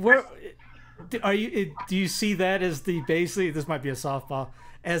 So do you see that as basically, this might be a softball,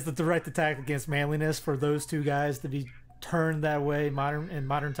 as the direct attack against manliness for those two guys to be turned that way in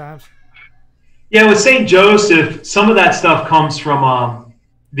modern times? Yeah, with St. Joseph, some of that stuff comes from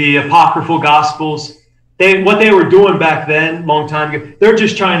the apocryphal Gospels. What they were doing back then, long time ago, they're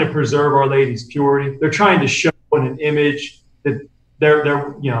just trying to preserve Our Lady's purity. They're trying to show in an image that there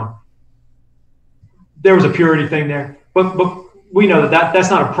was a purity thing there. But we know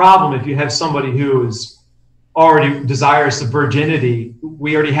that's not a problem if you have somebody who is already desirous of virginity.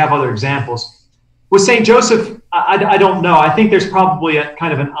 We already have other examples. With St. Joseph, I don't know. I think there's probably a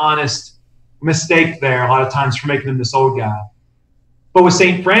kind of an honest mistake there a lot of times for making him this old guy. But with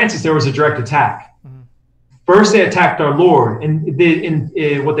St. Francis, there was a direct attack. First, they attacked our Lord, and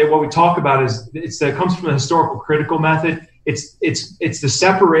what we talk about is it comes from the historical critical method. It's the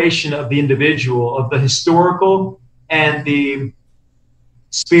separation of the individual, of the historical and the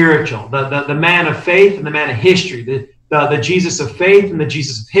spiritual, the man of faith and the man of history, the Jesus of faith and the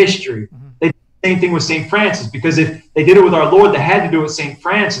Jesus of history. Mm-hmm. They did the same thing with St. Francis, because if they did it with our Lord, they had to do it with St.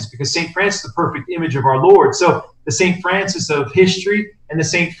 Francis, because St. Francis is the perfect image of our Lord. So the St. Francis of history and the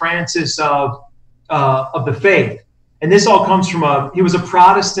St. Francis of the faith. And this all comes from he was a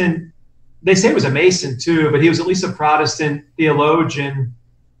Protestant, they say he was a Mason too, but he was at least a Protestant theologian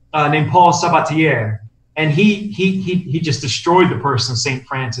named Paul Sabatier. And he just destroyed the person of St.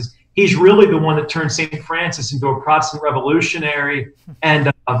 Francis. He's really the one that turned St. Francis into a Protestant revolutionary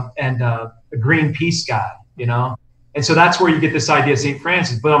and a Greenpeace guy, you know? And so that's where you get this idea of St.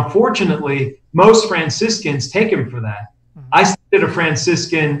 Francis. But unfortunately, most Franciscans take him for that. I stayed at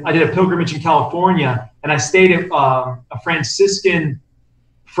I did a pilgrimage in California, and I stayed at a Franciscan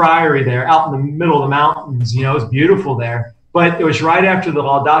friary there out in the middle of the mountains. You know, it was beautiful there. But it was right after the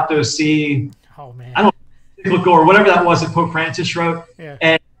Laudato Si, I don't know, or whatever that was that Pope Francis wrote. Yeah.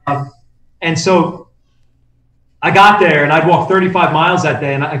 And so I got there, and I'd walked 35 miles that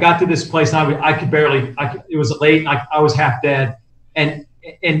day, and I got to this place, and I could barely, it was late, and I was half dead. And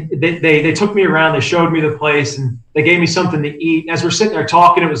they took me around, they showed me the place, and they gave me something to eat. And as we're sitting there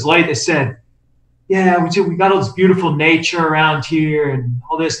talking, it was late, they said, yeah, we got all this beautiful nature around here and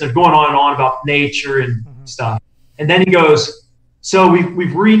all this. And they're going on and on about nature and stuff. And then he goes, so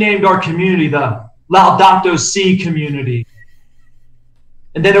we've renamed our community the Laudato Si community.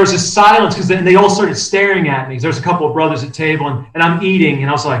 And then there was a silence, because then they all started staring at me. There's a couple of brothers at table, and I'm eating, and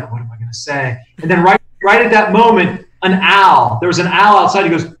I was like, what am I going to say? And then right at that moment, an owl. There was an owl outside. He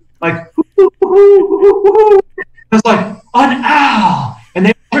goes like, I was like, an owl. And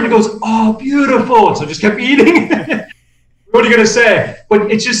then he goes, oh, beautiful. And so I just kept eating. What are you going to say?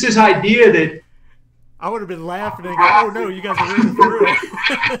 But it's just this idea that I would have been laughing and go, oh no, you guys are reading for real.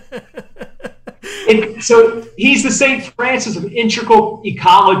 So he's the St. Francis of integral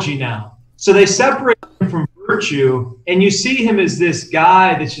ecology now. So they separate him from virtue, and you see him as this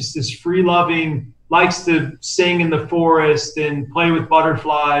guy that's just this free-loving, likes to sing in the forest and play with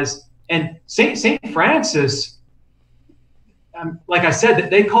butterflies. And St. Francis, like I said, that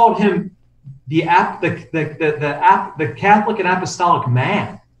they called him the Catholic and Apostolic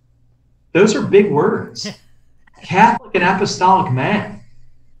man. Those are big words. Catholic and Apostolic man.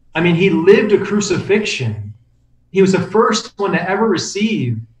 I mean, he lived a crucifixion. He was the first one to ever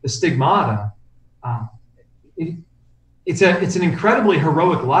receive the stigmata. It's an incredibly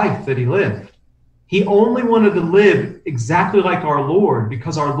heroic life that he lived. He only wanted to live exactly like our Lord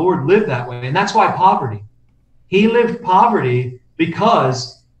because our Lord lived that way. And that's why poverty. He lived poverty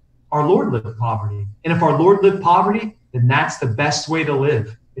because our Lord lived poverty. And if our Lord lived poverty, then that's the best way to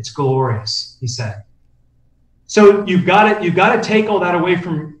live. It's glorious, he said. So you've got to take all that away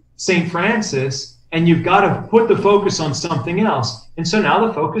from St. Francis, and you've got to put the focus on something else. And so now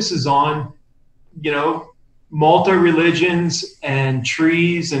the focus is on, multi-religions and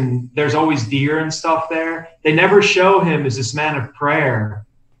trees, and there's always deer and stuff there. They never show him as this man of prayer.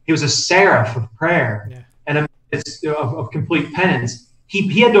 He was a seraph of prayer and of complete penance.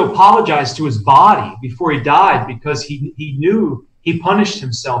 He had to apologize to his body before he died because he knew he punished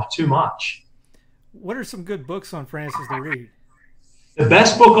himself too much. What are some good books on Francis to read? The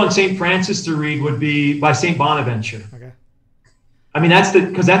best book on St. Francis to read would be by St. Bonaventure. Okay. I mean, that's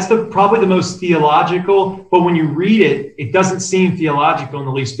probably the most theological, but when you read it, it doesn't seem theological in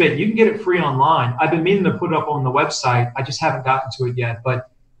the least bit. You can get it free online. I've been meaning to put it up on the website. I just haven't gotten to it yet, but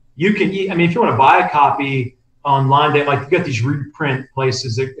you can, I mean, if you want to buy a copy online, you got these reprint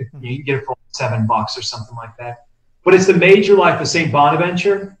places that you can get it for $7 or something like that. But it's the major life of St.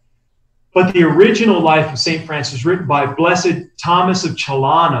 Bonaventure. But the original life of St. Francis was written by Blessed Thomas of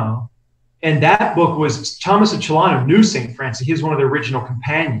Celano. And that book was, Thomas of Celano knew St. Francis. He was one of the original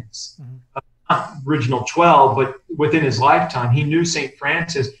companions. Not original 12, but within his lifetime, he knew St.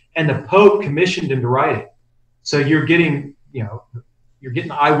 Francis. And the Pope commissioned him to write it. So you're getting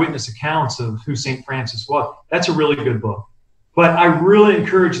eyewitness accounts of who St. Francis was. That's a really good book. But I really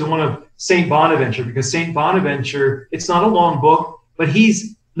encourage the one of St. Bonaventure, because St. Bonaventure, it's not a long book, but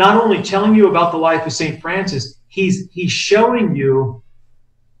he's not only telling you about the life of St. Francis, he's showing you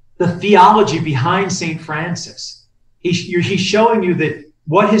the theology behind St. Francis. He's showing you that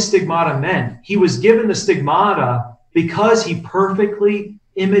what his stigmata meant. He was given the stigmata because he perfectly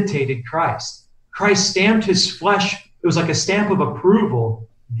imitated Christ. Christ stamped his flesh. It was like a stamp of approval.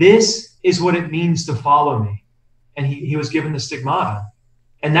 This is what it means to follow me. And he was given the stigmata.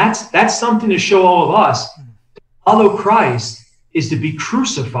 And that's something to show all of us. To follow Christ is to be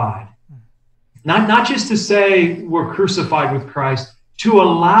crucified. Not just to say we're crucified with Christ, to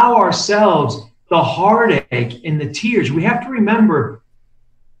allow ourselves the heartache and the tears. We have to remember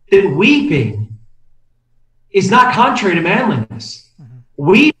that weeping is not contrary to manliness.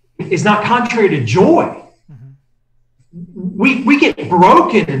 Weeping is not contrary to joy. We get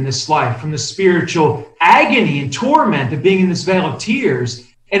broken in this life from the spiritual agony and torment of being in this vale of tears.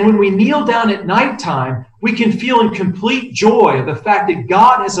 And when we kneel down at nighttime, we can feel in complete joy of the fact that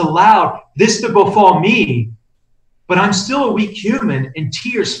God has allowed this to befall me, but I'm still a weak human and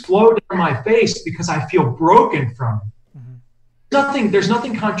tears flow down my face because I feel broken from it. There's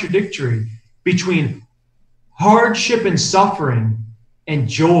nothing contradictory between hardship and suffering and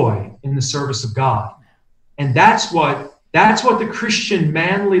joy in the service of God. And that's what the Christian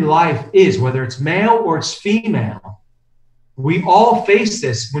manly life is, whether it's male or it's female. We all face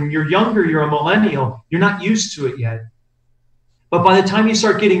this. When you're younger, you're a millennial, you're not used to it yet. But by the time you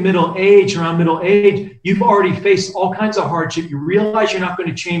start getting around middle age, you've already faced all kinds of hardship. You realize you're not going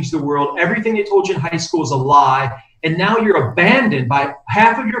to change the world. Everything they told you in high school is a lie. And now you're abandoned by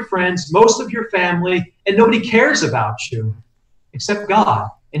half of your friends, most of your family, and nobody cares about you except God.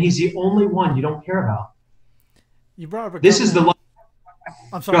 And he's the only one you don't care about. You brought up this is the life.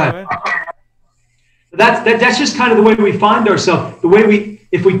 I'm sorry. Go ahead. That's just kind of the way we find ourselves.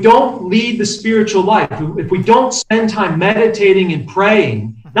 If we don't lead the spiritual life, if we don't spend time meditating and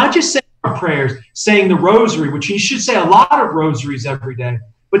praying, not just saying our prayers, saying the rosary, which you should say a lot of rosaries every day,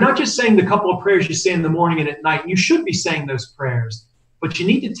 but not just saying the couple of prayers you say in the morning and at night. You should be saying those prayers, but you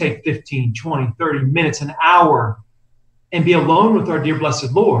need to take 15, 20, 30 minutes, an hour, and be alone with our dear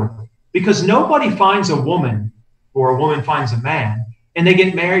blessed Lord, because nobody finds a woman or a woman finds a man and they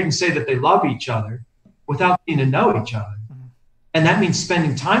get married and say that they love each other without getting to know each other. And that means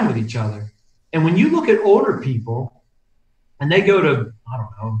spending time with each other. And when you look at older people and they go to, I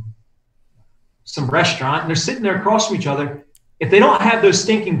don't know, some restaurant and they're sitting there across from each other, if they don't have those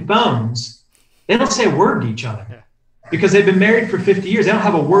stinking phones, they don't say a word to each other because they've been married for 50 years. They don't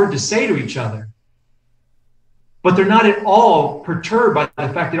have a word to say to each other. But they're not at all perturbed by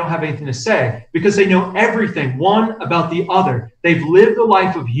the fact they don't have anything to say because they know everything, one about the other. They've lived a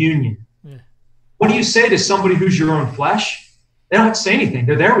life of union. Yeah. What do you say to somebody who's your own flesh? They don't have to say anything.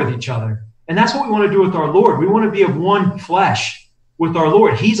 They're there with each other. And that's what we want to do with our Lord. We want to be of one flesh with our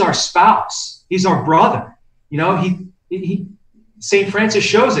Lord. He's our spouse. He's our brother. You know, St. Francis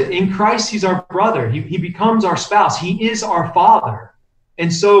shows it. In Christ, he's our brother. He becomes our spouse. He is our father.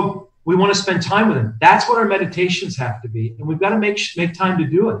 And so we want to spend time with him. That's what our meditations have to be. And we've got to make time to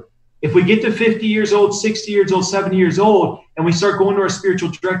do it. If we get to 50 years old, 60 years old, 70 years old, and we start going to our spiritual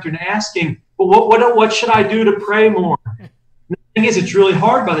director and asking, well, what should I do to pray more? The thing is, it's really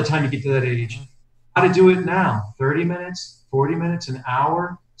hard by the time you get to that age. How to do it now. 30 minutes, 40 minutes, an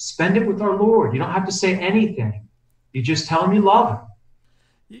hour. Spend it with our Lord. You don't have to say anything. You just tell him you love him.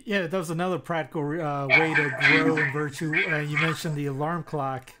 Yeah, that was another practical way to grow in virtue. You mentioned the alarm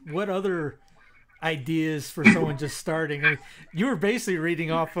clock. What other ideas for someone just starting? I mean, you were basically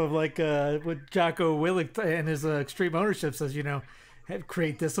reading off of like what Jocko Willink and his extreme ownership says. You know,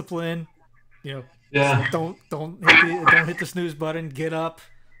 create discipline. You know, yeah. Don't hit the snooze button. Get up,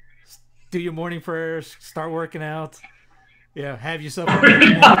 do your morning prayers, start working out. Yeah, have yourself.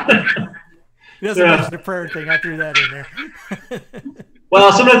 He doesn't mention the prayer thing. I threw that in there.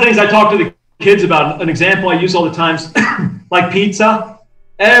 Well, some of the things I talk to the kids about, an example I use all the times, like pizza.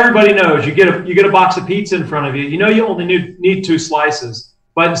 Everybody knows you get a box of pizza in front of you. You know you only need 2 slices,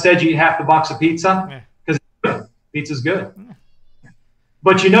 but instead you eat half the box of pizza because pizza's good.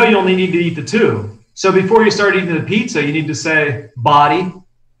 But you know you only need to eat the 2. So before you start eating the pizza, you need to say body,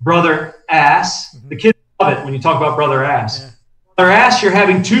 brother, ass. The kids love it when you talk about brother ass. Yeah. Brother ass, you're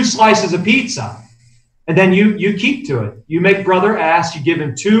having 2 slices of pizza. And then you keep to it. You make brother ask, you give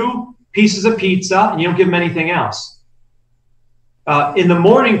him 2 pieces of pizza, and you don't give him anything else. In the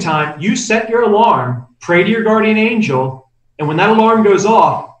morning time, you set your alarm, pray to your guardian angel, and when that alarm goes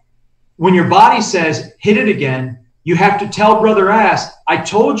off, when your body says, hit it again, you have to tell brother ask, I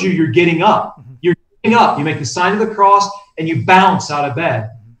told you you're getting up. You're getting up. You make the sign of the cross, and you bounce out of bed.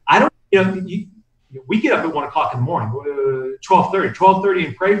 We get up at 1 o'clock in the morning, 12:30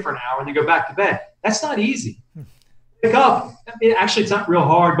 and pray for an hour, and then go back to bed. That's not easy. Wake up. I mean, actually, it's not real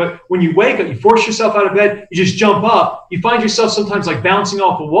hard, but when you wake up, you force yourself out of bed, you just jump up. You find yourself sometimes like bouncing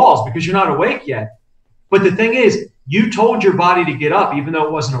off the walls because you're not awake yet. But the thing is, you told your body to get up even though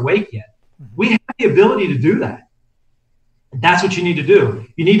it wasn't awake yet. We have the ability to do that. And that's what you need to do.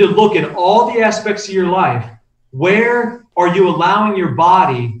 You need to look at all the aspects of your life. Where are you allowing your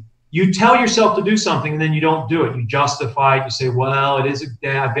body? You tell yourself to do something and then you don't do it. You justify it. You say, well, it is a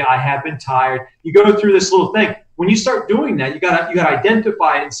day. I have been tired. You go through this little thing. When you start doing that, you got to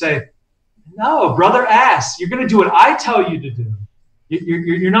identify it and say, no, brother ass, you're going to do what I tell you to do.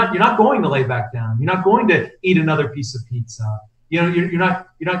 You're not going to lay back down. You're not going to eat another piece of pizza. You know, you're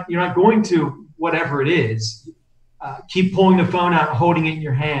not going to whatever it is. Keep pulling the phone out and holding it in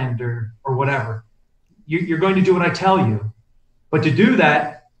your hand or whatever. You're going to do what I tell you. But to do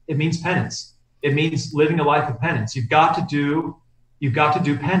that, it means penance. It means living a life of penance. You've got to do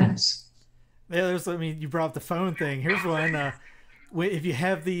penance. Yeah, you brought up the phone thing. Here's one. If you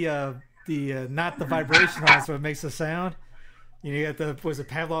have the not the vibration on, so it makes a sound. You got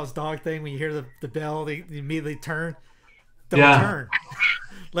Pavlov's dog thing. When you hear the bell, they immediately turn. Don't turn.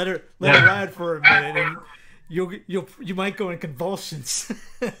 Let it ride for a minute, and you might go in convulsions.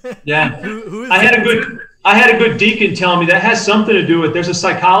 Yeah. I had a good deacon tell me that has something to do with. There's a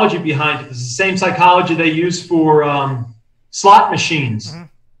psychology behind it. It's the same psychology they use for slot machines. Mm-hmm.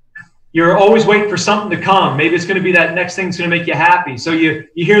 You're always waiting for something to come. Maybe it's going to be that next thing's going to make you happy. So you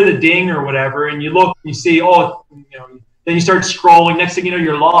hear the ding or whatever, and you look, and you see, then you start scrolling. Next thing you know,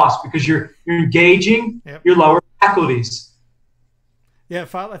 you're lost because you're engaging your lower faculties. Yeah,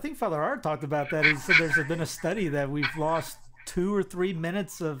 I think Father Art talked about that. He said there's been a study that we've lost 2 or 3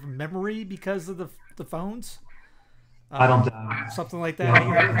 minutes of memory because of the phones. I don't something like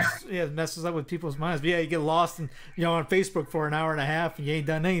that. Yeah, it messes up with people's minds. But yeah, you get lost and on Facebook for an hour and a half and you ain't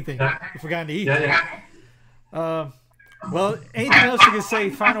done anything. You've forgotten to eat. Well, anything else you can say?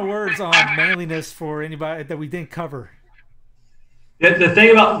 Final words on manliness for anybody that we didn't cover. The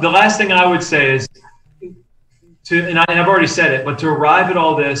thing about the last thing I would say is and I've already said it, but to arrive at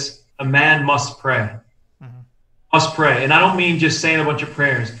all this, a man must pray. Mm-hmm. Must pray. And I don't mean just saying a bunch of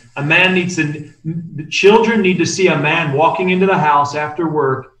prayers. A man needs to, the children need to see a man walking into the house after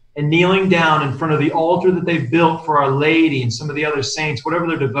work and kneeling down in front of the altar that they've built for Our Lady and some of the other saints, whatever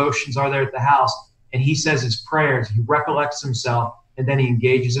their devotions are there at the house. And he says his prayers, he recollects himself, and then he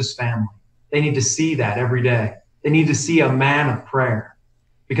engages his family. They need to see that every day. They need to see a man of prayer,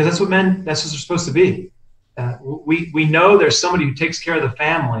 because that's what they're supposed to be. We know there's somebody who takes care of the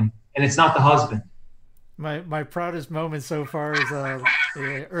family, and it's not the husband. My proudest moment so far is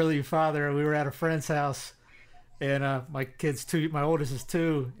the early father. We were at a friend's house, and my kid's 2. My oldest is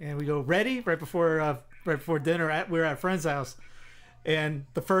 2, and we go ready right before dinner. We were at a friend's house, and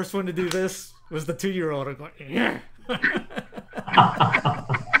the first one to do this was the 2-year-old. I'm going, yeah.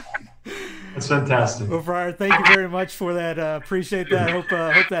 That's fantastic. Well, Friar, thank you very much for that. Appreciate that. Hope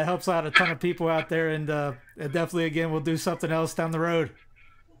that helps out a ton of people out there, and definitely again we'll do something else down the road.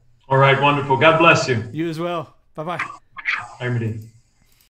 All right, wonderful. God bless you. You as well. Bye-bye. Everybody.